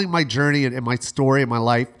 Just telling my journey and my story and my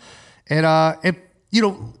life, and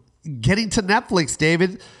getting to Netflix,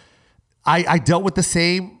 David. I dealt with the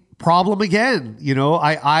same problem again.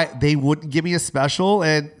 They wouldn't give me a special,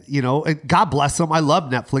 and God bless them. I love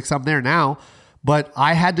Netflix. I'm there now, but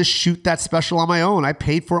I had to shoot that special on my own. I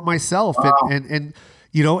paid for it myself, and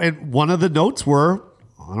one of the notes were,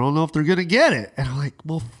 I don't know if they're going to get it. And I'm like,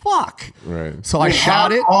 well, fuck. Right. So I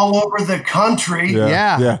shot it all over the country.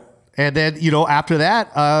 Yeah. And then, after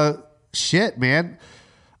that, shit, man,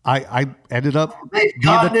 I ended up. They've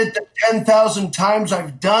gotten it the 10,000 times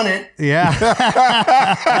I've done it. Yeah.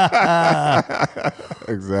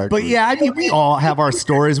 Exactly. But yeah, I mean, we all have our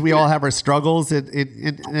stories. We all have our struggles.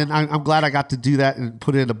 And I'm glad I got to do that and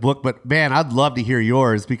put it in a book. But man, I'd love to hear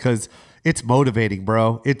yours because it's motivating,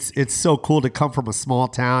 bro. It's so cool to come from a small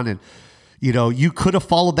town and, you could have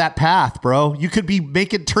followed that path, bro. You could be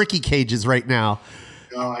making turkey cages right now.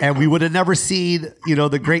 And we would have never seen,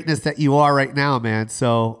 the greatness that you are right now, man.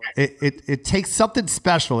 So it takes something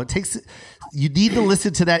special. You need to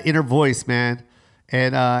listen to that inner voice, man.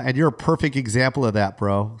 And you're a perfect example of that,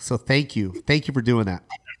 bro. So thank you. Thank you for doing that.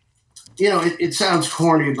 It sounds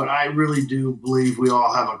corny, but I really do believe we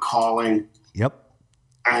all have a calling. Yep.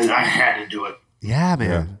 And I had to do it. Yeah,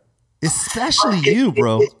 man. Yeah. Especially you,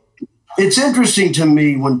 bro. It's interesting to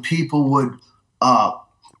me when people would,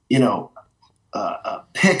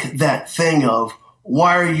 pick that thing of,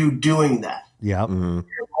 why are you doing that? Yeah. Mm-hmm.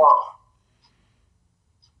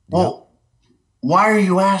 Well, why are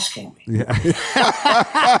you asking me? Yeah.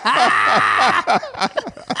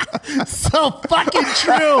 So fucking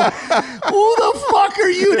true. Who the fuck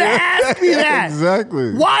are you to ask me that?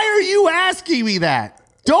 Exactly. Why are you asking me that?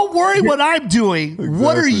 Don't worry what I'm doing. Exactly.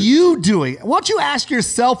 What are you doing? Why don't you ask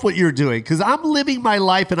yourself what you're doing? Because I'm living my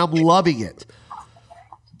life and I'm loving it.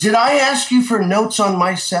 Did I ask you for notes on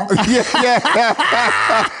my set? So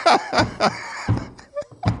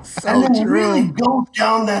and then true. really go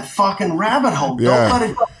down that fucking rabbit hole. Yeah. Don't let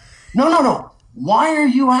it go. No. Why are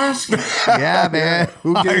you asking? Yeah, man.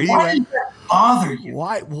 Why does that bother you?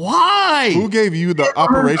 Why? Who gave you the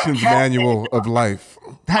operations manual of life?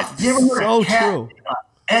 That's You ever heard so of cat, true.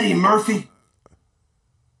 Eddie Murphy?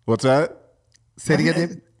 What's that? Say it again,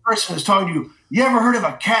 David. The person is talking to you. You ever heard of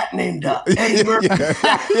a cat named Eddie Murphy?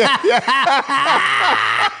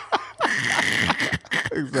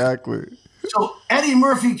 Exactly. So Eddie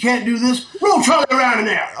Murphy can't do this. Roll Charlie around in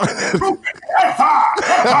there. Eddie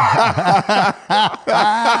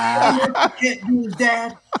Murphy can't do his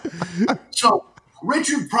dad. So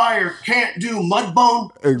Richard Pryor can't do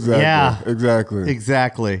Mudbone. Exactly. Yeah. Exactly.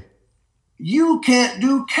 Exactly. You can't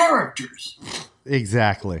do characters.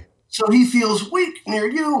 Exactly. So he feels weak near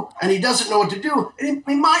you, and he doesn't know what to do. And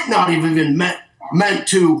he might not even been meant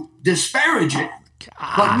to disparage it.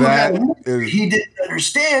 But he didn't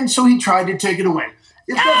understand, so he tried to take it away.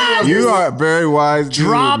 You are a very wise dude,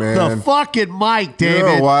 Drop man. the fucking mic, David.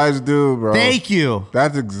 You're a wise dude, bro. Thank you.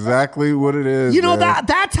 That's exactly what it is. You know, man.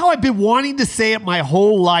 that's how I've been wanting to say it my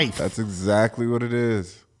whole life. That's exactly what it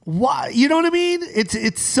is. Why? You know what I mean?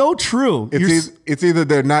 It's so true. It's either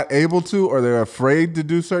they're not able to or they're afraid to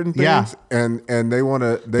do certain things, Yeah. and they want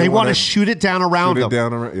to they want to shoot it down around them.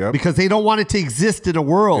 Yep. Because they don't want it to exist in a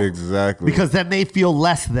world. Exactly. Because then they feel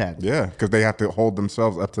less than. Yeah, because they have to hold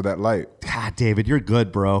themselves up to that light. God, David, you're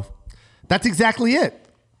good, bro. That's exactly it.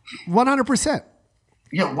 100%.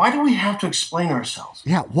 Yeah, why do we have to explain ourselves?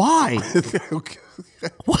 Yeah, why?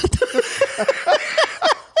 What?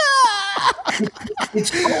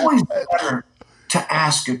 It's always better to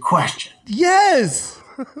ask a question. Yes.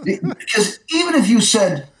 Because even if you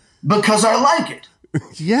said, because I like it,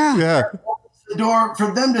 Yeah. Yeah. the door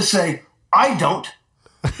for them to say, I don't.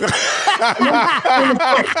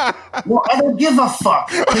 Well, I don't give a fuck.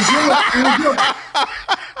 'Cause you're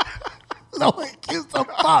No one gives a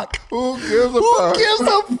fuck. Who gives a Who fuck? gives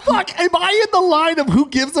a fuck? Am I in the line of who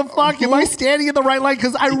gives a fuck? Am I standing in the right line?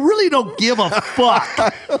 Because I really don't give a fuck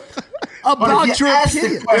about if you your ask the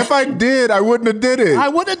opinion. question- If I did, I wouldn't have did it. I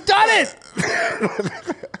would have done it.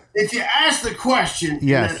 if you ask the question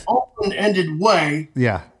Yes. in an open-ended way,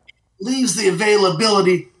 Yeah. leaves the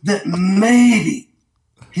availability that maybe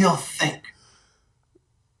he'll think.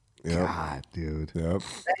 Yep. God, dude. Yep. And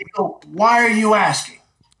you go, why are you asking?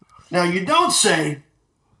 Now, you don't say,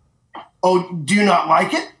 oh, do you not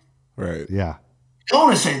like it? Right. Yeah. You don't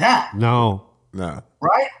want to say that, No. Nah.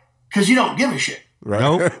 right? Because you don't give a shit. Right.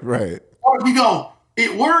 Nope. Right. Or if you go,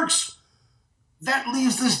 it works, that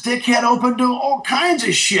leaves this dickhead open to all kinds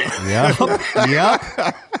of shit. Yep.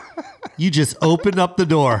 Yep. You just opened up the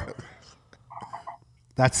door.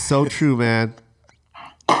 That's so true, man.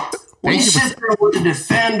 We Thank you for- sit there to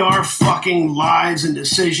defend our fucking lives and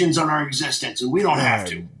decisions on our existence, and we don't have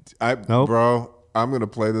to. Nope. Bro, I'm gonna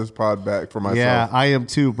play this pod back for myself. Yeah, I am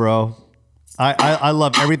too, bro. I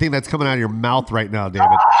love everything that's coming out of your mouth right now, David.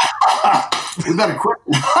 We better quit.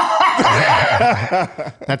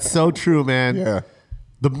 That's so true, man. Yeah.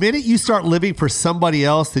 The minute you start living for somebody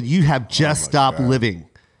else, then you have just stopped living.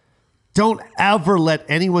 Don't ever let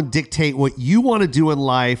anyone dictate what you want to do in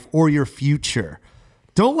life or your future.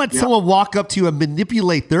 Don't let someone walk up to you and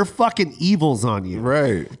manipulate their fucking evils on you.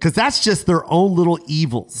 Right. Because that's just their own little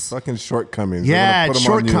evils. Fucking shortcomings. They're Yeah, gonna put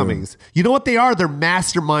 'em on you. shortcomings. You know what they are? They're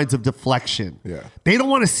masterminds of deflection. Yeah. They don't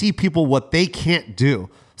want to see people what they can't do.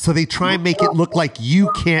 So they try and make it look like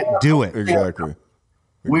you can't do it. Exactly.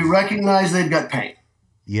 We recognize they've got pain.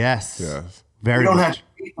 Yes. Yes. Very We don't much.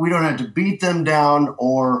 have to beat them down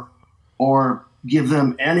or give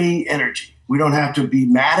them any energy. We don't have to be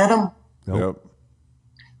mad at them. Nope. Yep.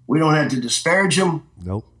 We don't have to disparage them.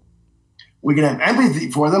 Nope. We can have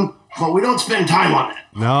empathy for them, but we don't spend time on it.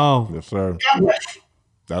 No. Yes, sir. God bless you.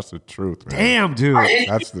 That's the truth, man. Damn, dude.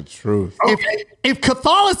 That's the truth. Okay. If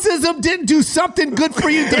Catholicism didn't do something good for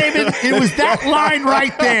you, David, it was that line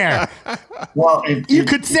right there. Well, You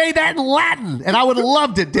could say that in Latin, and I would have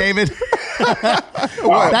loved it, David.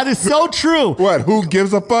 That is so true. What? Who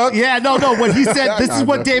gives a fuck? Yeah, no. What he said, this is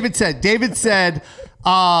what David said. David said,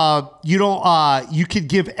 you can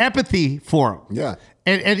give empathy for him. Yeah.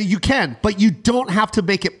 And you can, but you don't have to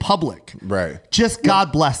make it public. Right. Just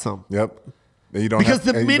God bless them. Yep. And you don't Because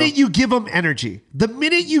have, the and minute don't- you give them energy, the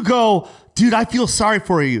minute you go, dude, I feel sorry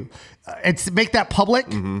for you, and make that public,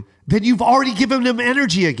 then you've already given them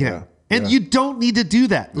energy again. Yeah. And Yeah. you don't need to do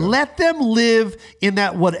that. Let them live in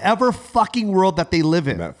that whatever fucking world that they live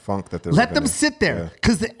in. that funk that they're Let living them in. sit there. Yeah.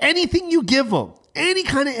 Because anything you give them, any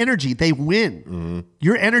kind of energy, they win.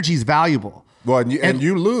 Your energy is valuable. Well, and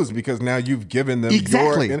you lose because now you've given them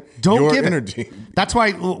Exactly. your, Don't your give energy. it. That's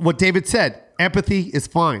why what David said. Empathy is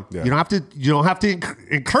fine. Yeah. You don't have to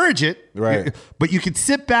encourage it. Right. But you can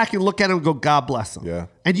sit back and look at them and go, God bless them. Yeah.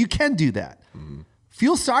 And you can do that.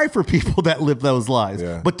 Feel sorry for people that live those lives,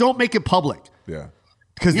 Yeah. but don't make it public. Yeah.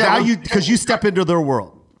 Because Yeah, now because you step into their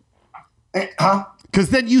world. Huh? Because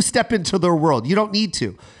then you step into their world. You don't need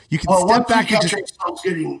to. You can Well, step once you back and catch just yourself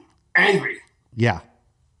getting angry, yeah,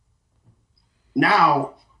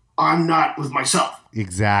 now I'm not with myself.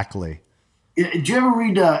 exactly. Did you ever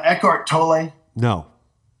read Eckhart Tolle? No.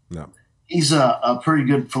 No. He's a pretty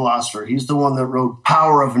good philosopher. He's the one that wrote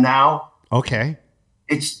Power of Now. Okay.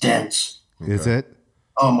 It's dense. Is it?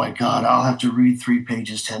 Oh my God, I'll have to read 3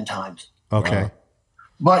 pages 10 times. Okay.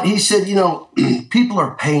 But he said, people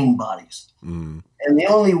are pain bodies. And the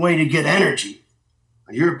only way to get energy,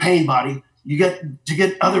 when you're a pain body, you get to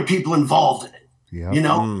get other people involved in it.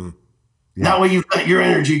 Yep. Yeah. That way you've got your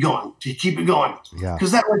energy going to keep it going. Yeah.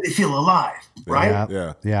 Because that way they feel alive, right? Yeah.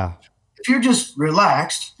 Yeah. Yeah. If you're just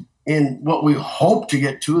relaxed in what we hope to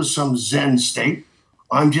get to is some Zen state,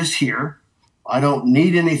 I'm just here. I don't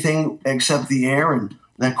need anything except the air and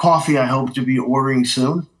that coffee I hope to be ordering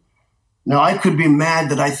soon. Now, I could be mad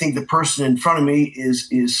that I think the person in front of me is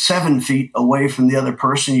 7 feet away from the other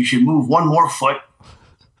person. You should move 1 more foot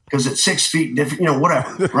because it's 6 feet different,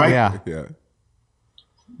 whatever, right? Yeah. Yeah.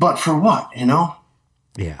 But for what,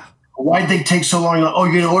 Yeah. Why'd they take so long? Oh,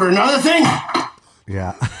 you're going to order another thing?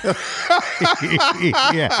 Yeah.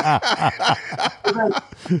 Yeah.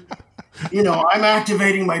 I'm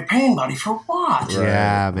activating my pain body for what?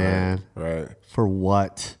 Yeah, man. Right. For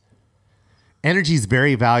what? Energy is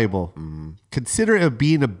very valuable. consider it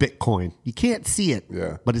being a Bitcoin. You can't see it,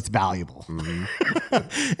 but it's valuable.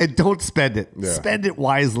 And don't spend it. Yeah. Spend it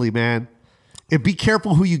wisely, man. And be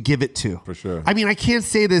careful who you give it to. For sure. I mean, I can't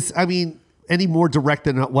say this, any more direct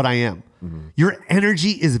than what I am. Your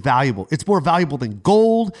energy is valuable. It's more valuable than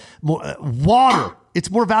gold, water.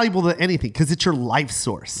 It's more valuable than anything because it's your life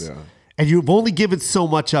source. Yeah. And you've only given so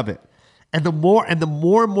much of it. And the more and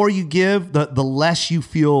more you give, the less you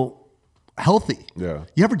feel healthy. Yeah.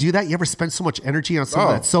 You ever do that? You ever spend so much energy on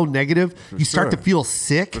something that's so negative, you start to feel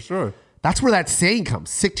sick? For sure. That's where that saying comes,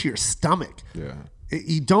 sick to your stomach. Yeah.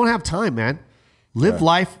 You don't have time, man. Live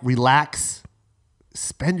life, relax,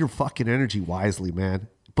 spend your fucking energy wisely, man.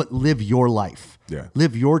 But live your life. Yeah.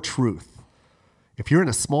 Live your truth. If you're in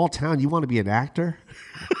a small town, you want to be an actor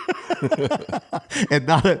and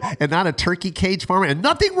not a turkey cage farmer. And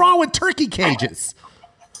nothing wrong with turkey cages.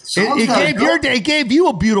 It gave you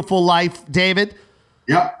a beautiful life, David.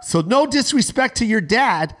 Yep. So no disrespect to your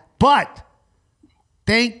dad, but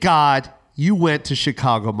thank God you went to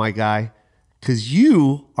Chicago, my guy, because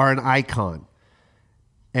you are an icon.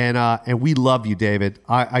 And we love you, David.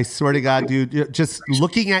 I swear to God, dude, just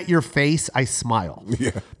looking at your face, I smile.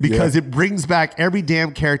 Yeah. Because it brings back every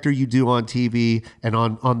damn character you do on TV and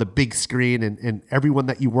on the big screen and everyone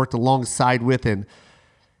that you worked alongside with. And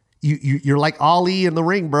you're like Ali in the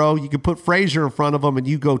ring, bro. You can put Frazier in front of him and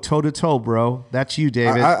you go toe to toe, bro. That's you,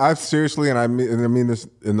 David. I've seriously, and I mean this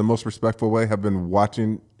in the most respectful way, have been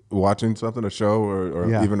watching something, a show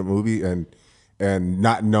or even a movie and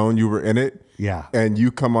not knowing you were in it. Yeah. And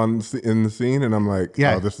you come on in the scene and I'm like,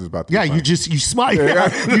 oh, this is about to be fun. You smile.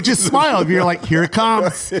 You just smile. You're like, here it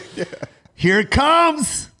comes. Here it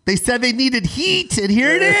comes. They said they needed heat and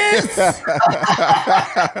here it is.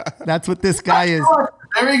 That's what this guy is.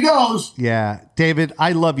 There he goes. Yeah. David,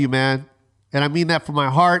 I love you, man. And I mean that from my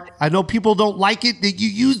heart. I know people don't like it that you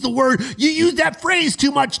use you use that phrase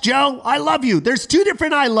too much, Joe. I love you. There's two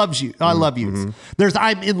different I love yous. There's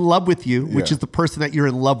I'm in love with you, which is the person that you're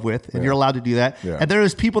in love with, and you're allowed to do that. Yeah. And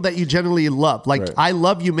there's people that you generally love. Like, I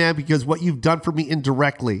love you, man, because what you've done for me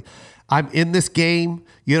indirectly. I'm in this game,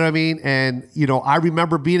 you know what I mean? And, I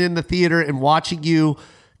remember being in the theater and watching you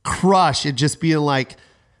crush and just being like,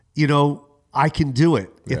 I can do it.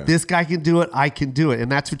 Yeah. If this guy can do it, I can do it.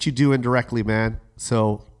 And that's what you do indirectly, man.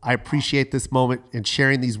 So I appreciate this moment and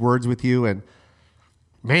sharing these words with you. And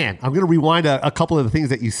man, I'm going to rewind a couple of the things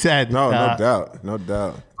that you said. No doubt. No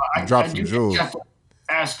doubt. Drop some jewels. I have to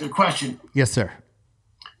ask a question. Yes, sir.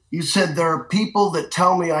 You said there are people that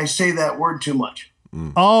tell me I say that word too much.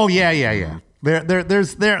 Oh, yeah.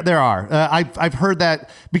 There are. I've heard that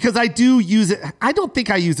because I do use it. I don't think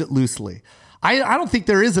I use it loosely. I don't think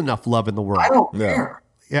there is enough love in the world. I don't care.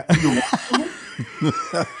 Yeah.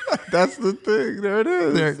 That's the thing. There it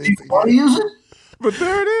is. There it is. You want to use it? But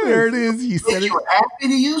there it is. There it is. You said it. You're happy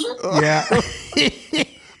to use it? Yeah.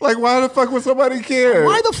 Like, why the fuck would somebody care?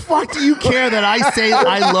 Why the fuck do you care that I say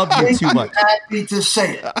I love you too much? Happy to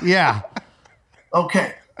say it. Yeah.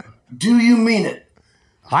 Okay. Do you mean it?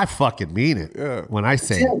 I fucking mean it when I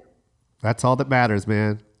say it. That's all that matters,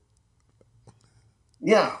 man.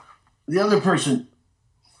 Yeah. The other person.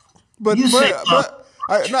 But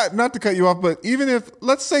not to cut you off, but even if,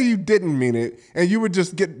 let's say you didn't mean it and you were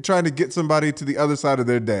just trying to get somebody to the other side of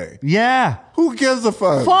their day. Yeah. Who gives a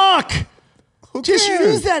fuck? Fuck. Who just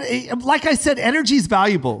cares? use that. Like I said, energy is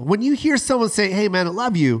valuable. When you hear someone say, hey, man, I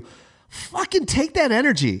love you, fucking take that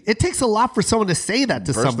energy. It takes a lot for someone to say that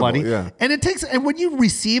to somebody. Yeah. And when you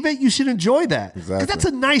receive it, you should enjoy that. Exactly. Because that's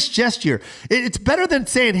a nice gesture. It's better than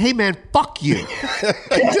saying, hey man, fuck you.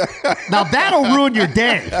 Now that'll ruin your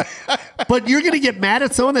day. But you're going to get mad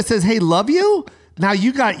at someone that says, hey, love you? Now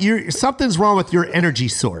something's wrong with your energy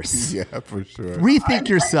source. Yeah, for sure. Rethink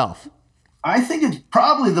yourself. I think it's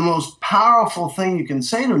probably the most powerful thing you can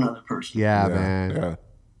say to another person. Yeah, man. Yeah.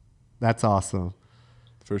 That's awesome.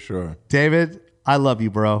 For sure. David, I love you,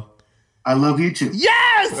 bro. I love you too.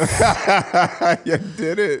 Yes! You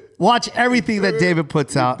did it. Watch everything that David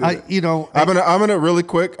puts out. I'm gonna really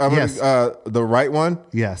quick. The right one.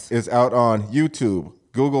 Yes. Is out on YouTube,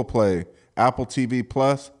 Google Play, Apple TV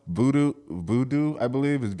Plus, Vudu, I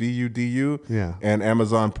believe is VUDU. Yeah. And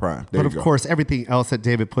Amazon Prime. But of course, everything else that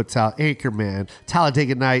David puts out, Anchorman,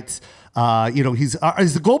 Talladega Nights. He's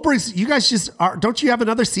the Goldbergs. You guys don't you have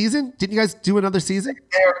another season? Didn't you guys do another season?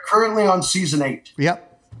 They're currently on season 8.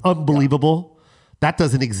 Yep. Unbelievable. That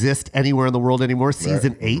doesn't exist anywhere in the world anymore.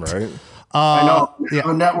 Season 8. Right. I know.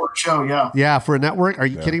 A network show. Yeah. Yeah. For a network. Are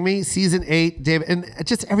you kidding me? Season 8, David, and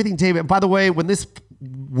just everything, David. And by the way, when this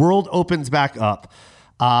world opens back up,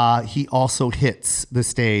 he also hits the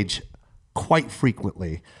stage quite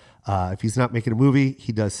frequently. If he's not making a movie,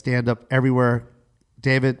 he does stand-up everywhere.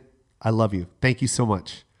 David, I love you. Thank you so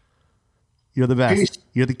much. You're the best. Peace.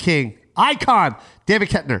 You're the king. Icon. David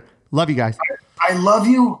Koechner. Love you guys. I love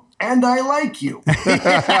you and I like you.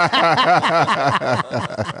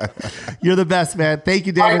 You're the best, man. Thank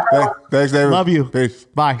you, David. Thanks, David. Love you. Peace.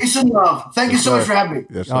 Bye. Peace and love. Thank you so much for having me.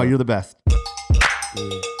 Yes, Oh, sir. you're the best.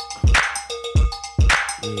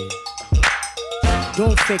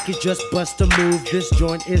 Don't fake it, just bust a move. This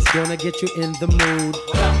joint is gonna get you in the mood.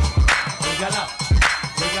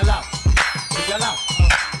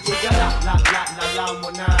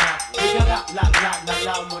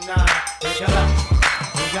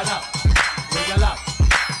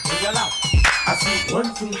 I see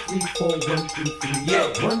 1, 2, 3, 4, 1, 2, 3. Yeah.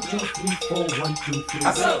 1, 2, 3, 4, 1, 2, 3.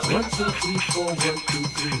 I see 1, 2, 3, 4, 1, 2,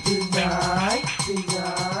 3. Tonight.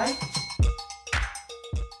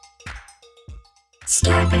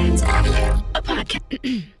 Star Bands Audio.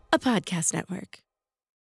 A podcast network.